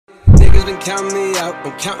Haters been counting me out.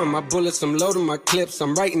 I'm counting my bullets, I'm loading my clips.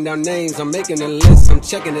 I'm writing down names, I'm making a list. I'm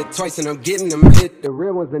checking it twice and I'm getting them hit. The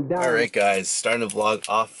real ones been down. Alright guys, starting the vlog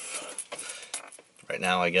off right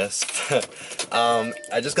now, I guess.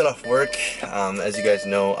 I just got off work. As you guys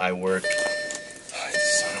know, I work.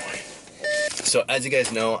 So as you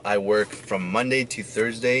guys know, I work from Monday to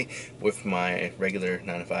Thursday with my regular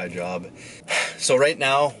 9-to-5 job. So right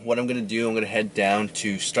now, what I'm gonna do, I'm gonna head down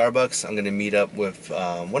to Starbucks. I'm gonna meet up with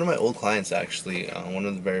one of my old clients, actually. One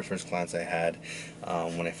of the very first clients I had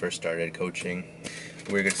when I first started coaching.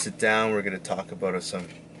 We're gonna sit down. We're gonna talk about some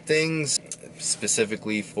things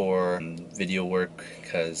specifically for video work,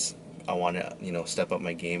 because I want to, step up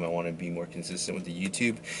my game. I want to be more consistent with the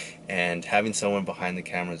YouTube, and having someone behind the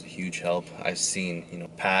camera is a huge help. I've seen,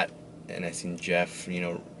 Pat and I've seen Jeff,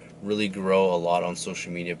 really grow a lot on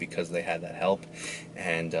social media because they had that help.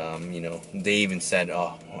 And they even said,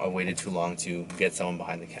 oh, I waited too long to get someone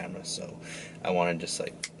behind the camera. So I want to just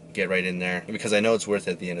get right in there, because I know it's worth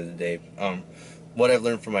it at the end of the day. What I've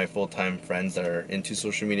learned from my full-time friends that are into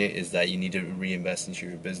social media is that you need to reinvest into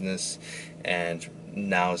your business, and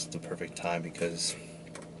now is the perfect time, because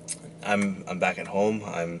I'm back at home.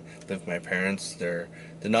 I'm living with my parents. They're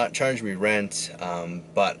not charging me rent,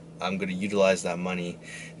 but I'm going to utilize that money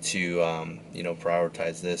to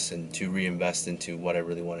prioritize this and to reinvest into what I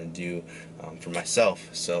really want to do for myself.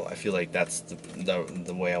 So I feel like that's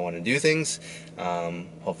the way I want to do things.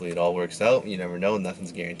 Hopefully it all works out. You never know.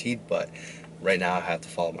 Nothing's guaranteed, but right now I have to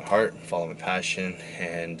follow my heart, follow my passion,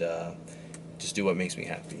 and just do what makes me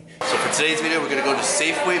happy. So for today's video, we're gonna go to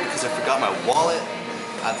Safeway because I forgot my wallet.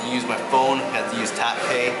 I have to use my phone, I have to use Tap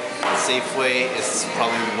Pay. Safeway is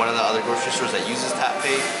probably one of the other grocery stores that uses Tap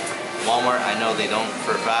Pay. Walmart, I know they don't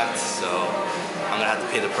for a fact, so I'm gonna have to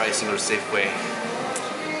pay the price and go to Safeway.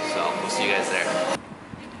 So we'll see you guys there.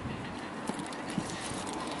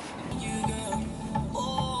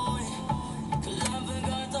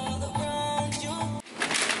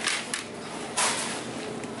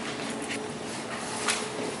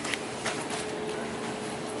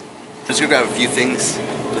 I'm just gonna grab a few things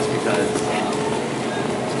just because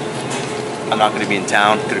I'm not gonna be in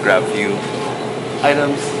town. Gonna grab a few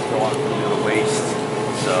items. Don't want to put to waste.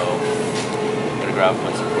 So I'm gonna grab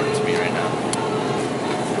what's important to me right now.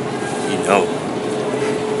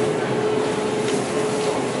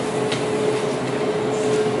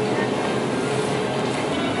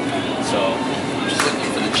 So I'm just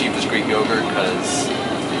looking for the cheapest Greek yogurt because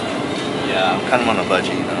yeah, I'm kind of on a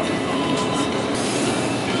budget,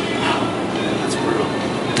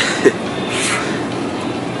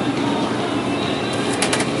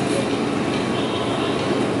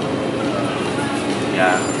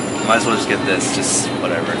 Yeah, might as well just get this, just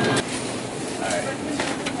whatever. Alright.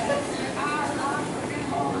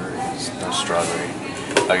 No strawberry.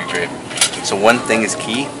 Okay, great. So one thing is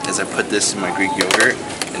key, is I put this in my Greek yogurt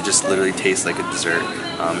and just literally tastes like a dessert.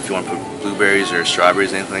 If you want to put blueberries or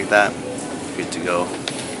strawberries, anything like that, good to go.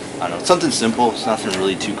 I don't know, something simple, it's nothing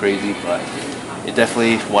really too crazy, but it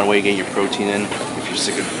definitely one way to get your protein in if you're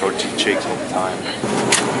sick of protein shakes all the time.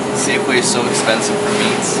 Safeway is so expensive for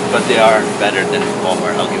meats, but they are better than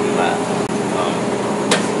Walmart, I'll give them that.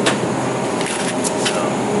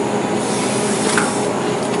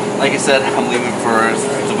 Like I said, I'm leaving for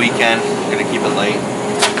the weekend. I'm gonna keep it light.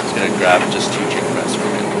 Just gonna grab just 2 chicken breasts for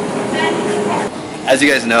me. As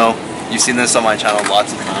you guys know, you've seen this on my channel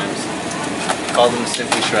lots of times. I call them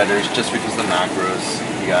Simply Shredders just because the macros.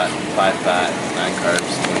 You got 5 fat, 9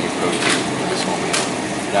 carbs, 20 protein for this whole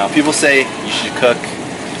meal. Now, people say you should cook.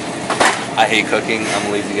 I hate cooking. I'm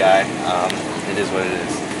a lazy guy. It is what it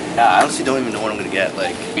is. Yeah, I honestly don't even know what I'm gonna get.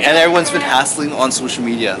 And everyone's been hassling on social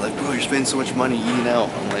media. Like, bro, you're spending so much money eating out.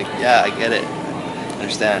 I'm like, yeah, I get it. I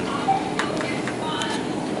understand.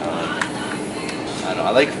 I don't know.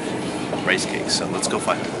 I like rice cakes, so let's go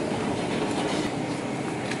find them.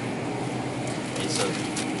 Piece of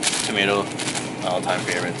tomato, my all-time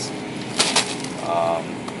favorites.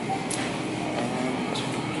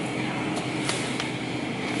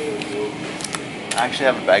 I actually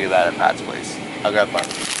have a bag of that at Pat's place. I'll grab one.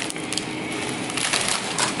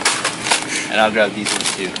 And I'll grab these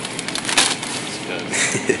ones too. It's good.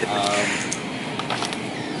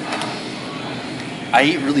 I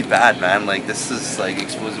eat really bad, man. This is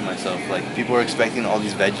exposing myself. People are expecting all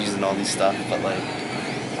these veggies and all these stuff, but I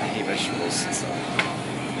hate vegetables and stuff.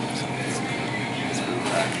 It's really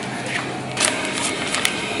bad.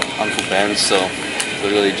 Uncle Ben, so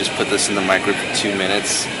literally just put this in the microwave for 2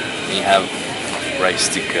 minutes and you have rice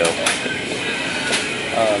to go.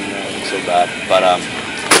 Oh no, I'm so bad. But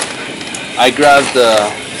I grabbed the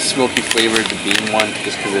smoky flavored, the bean one,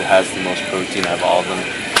 just because it has the most protein out of all of them.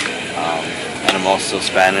 so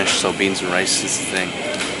Spanish, so beans and rice is the thing.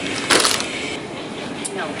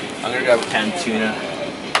 No. I'm gonna grab a canned tuna,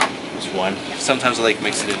 just one. Sometimes I like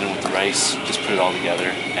mixing it in with the rice, just put it all together.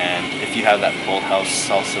 And if you have that Bolthouse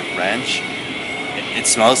salsa ranch, it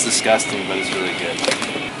smells disgusting, but it's really good.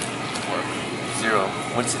 Zero.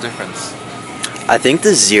 What's the difference? I think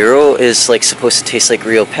the Zero is like supposed to taste like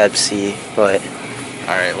real Pepsi, but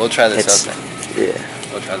All right, we'll try this it's out then. yeah.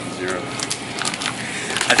 We'll try the Zero.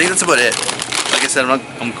 I think that's about it. Like I said,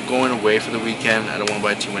 I'm going away for the weekend. I don't want to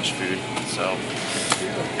buy too much food, so.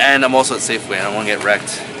 And I'm also at Safeway. I don't want to get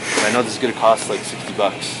wrecked. I know this is gonna cost like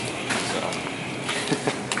 $60, so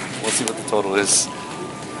we'll see what the total is.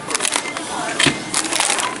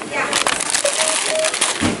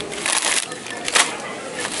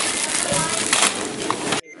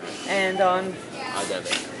 And on I'll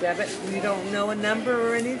debit. debit, you don't know a number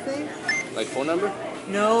or anything? Like phone number?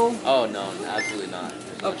 No? Oh no, absolutely not.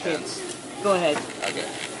 There's no Okay. chance. Go ahead. Okay.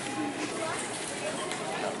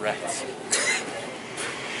 Got wrecked.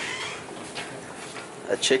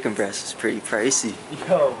 A chicken breast is pretty pricey.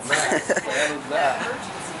 Yo, man, what is that?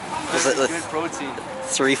 Is This it is like good protein.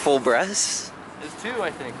 3 full breasts? There's 2, I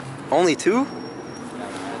think. Only 2?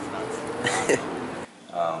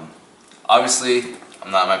 Obviously, I'm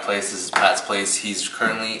not at my place. This is Pat's place. He's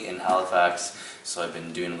currently in Halifax, so I've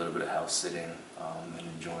been doing a little bit of house sitting and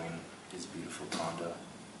enjoying his beautiful condo.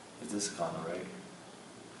 Is this a condo, right?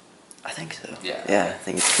 I think so. Yeah. Yeah, I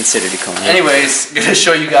think it's considered a condo. Anyways, gonna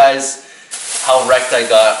show you guys how wrecked I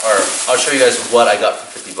got, or I'll show you guys what I got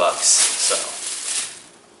for $50. So,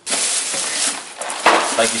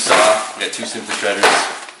 like you saw, we got 2 Simply Shredders,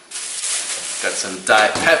 got some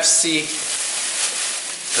Diet Pepsi,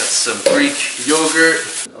 got some Greek yogurt.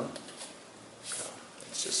 No,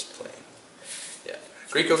 it's just plain. Yeah,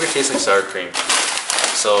 Greek yogurt tastes like sour cream.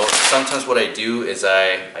 So sometimes what I do is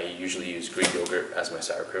I usually use Greek yogurt as my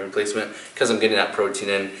sour cream replacement because I'm getting that protein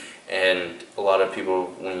in, and a lot of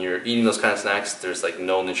people, when you're eating those kind of snacks, there's like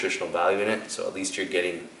no nutritional value in it, so at least you're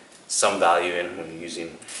getting some value in when you're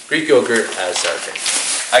using Greek yogurt as sour cream.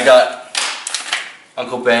 I got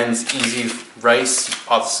Uncle Ben's Easy Rice.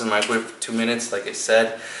 Pop this in the microwave for 2 minutes, like I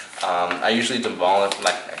said. I usually demolish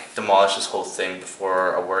this whole thing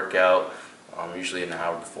before a workout. Usually an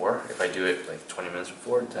hour before. If I do it like 20 minutes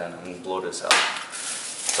before, then I'm bloated as hell.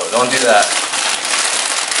 So don't do that.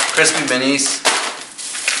 Crispy minis.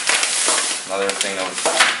 Another thing of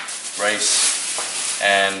rice.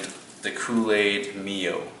 And the Kool-Aid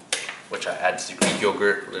Mio, which I add to the Greek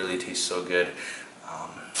yogurt. Literally tastes so good.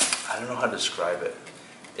 I don't know how to describe it.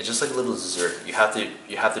 It's just like a little dessert. You have to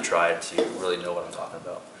try it to really know what I'm talking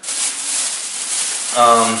about.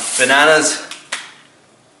 Bananas.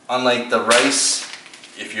 Unlike the rice,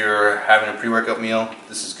 if you're having a pre-workout meal,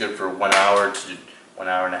 this is good for 1 hour to 1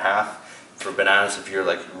 hour and a half. For bananas, if you're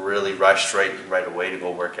like really rushed right away to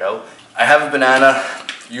go work out. I have a banana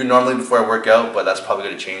normally before I work out, but that's probably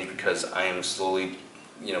going to change because I am slowly,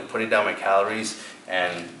 putting down my calories,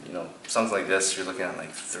 and something like this, you're looking at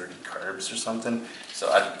like 30 carbs or something.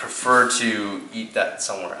 So I'd prefer to eat that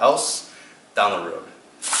somewhere else down the road.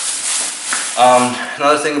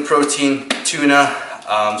 Another thing of protein, tuna.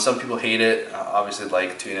 Some people hate it, obviously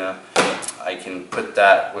like tuna. I can put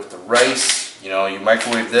that with the rice, you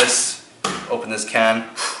microwave this, open this can,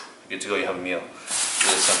 you're good to go, you have a meal.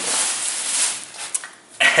 Really simple.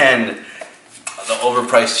 And the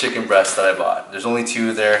overpriced chicken breast that I bought. There's only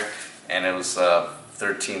 2 there, and it was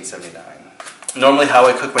 $13.79. Normally how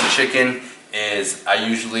I cook my chicken is I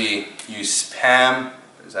usually use Pam,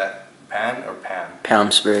 is that Pan or Pam?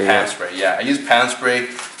 Pam spray. Pam spray, yeah. I use Pam spray.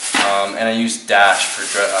 And I use Dash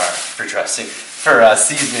for dressing, for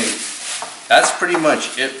seasoning. That's pretty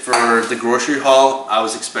much it for the grocery haul. I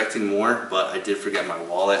was expecting more, but I did forget my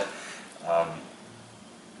wallet.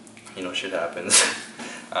 Shit happens.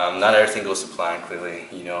 Not everything goes to plan, clearly.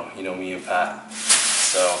 You know me and Pat.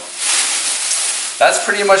 So that's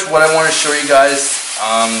pretty much what I want to show you guys.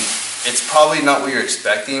 It's probably not what you're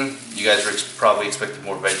expecting. You guys were probably expecting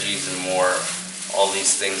more veggies and more all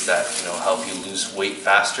these things that help you lose weight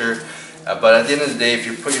faster, but at the end of the day, if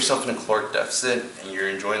you put yourself in a caloric deficit and you're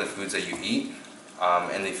enjoying the foods that you eat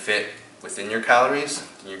and they fit within your calories,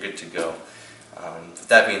 then you're good to go. With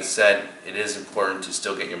that being said, it is important to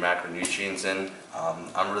still get your macronutrients in.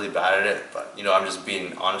 I'm really bad at it, but I'm just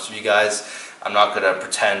being honest with you guys. I'm not gonna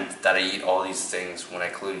pretend that I eat all these things when I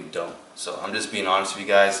clearly don't. So I'm just being honest with you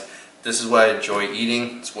guys. This is what I enjoy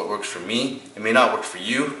eating. It's what works for me. It may not work for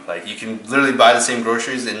you. Like, you can literally buy the same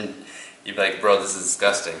groceries and you'd be like, bro, this is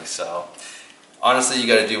disgusting. So honestly, you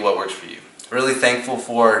gotta do what works for you. Really thankful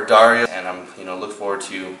for Dario, and I'm look forward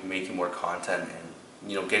to making more content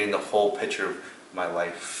and getting the whole picture of my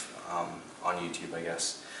life on YouTube, I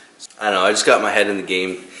guess. I don't know, I just got my head in the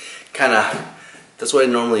game. That's what I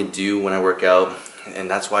normally do when I work out, and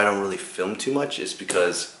that's why I don't really film too much, is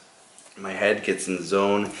because my head gets in the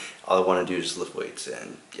zone. All I want to do is lift weights,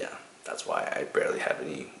 and yeah, that's why I barely have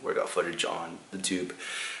any workout footage on the tube.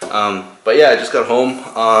 But yeah, I just got home.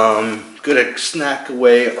 Good snack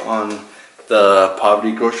away on the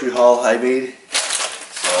poverty grocery haul I made.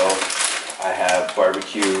 So I have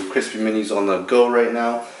barbecue crispy minis on the go right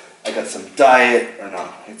now. I got some diet, or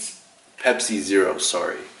no, it's Pepsi Zero,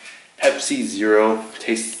 sorry. Pepsi Zero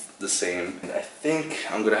tastes the same. And I think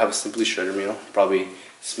I'm gonna have a Simply Shredder meal, probably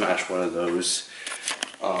smash one of those.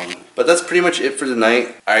 But that's pretty much it for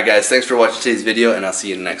tonight. Alright guys, thanks for watching today's video, and I'll see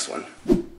you in the next one.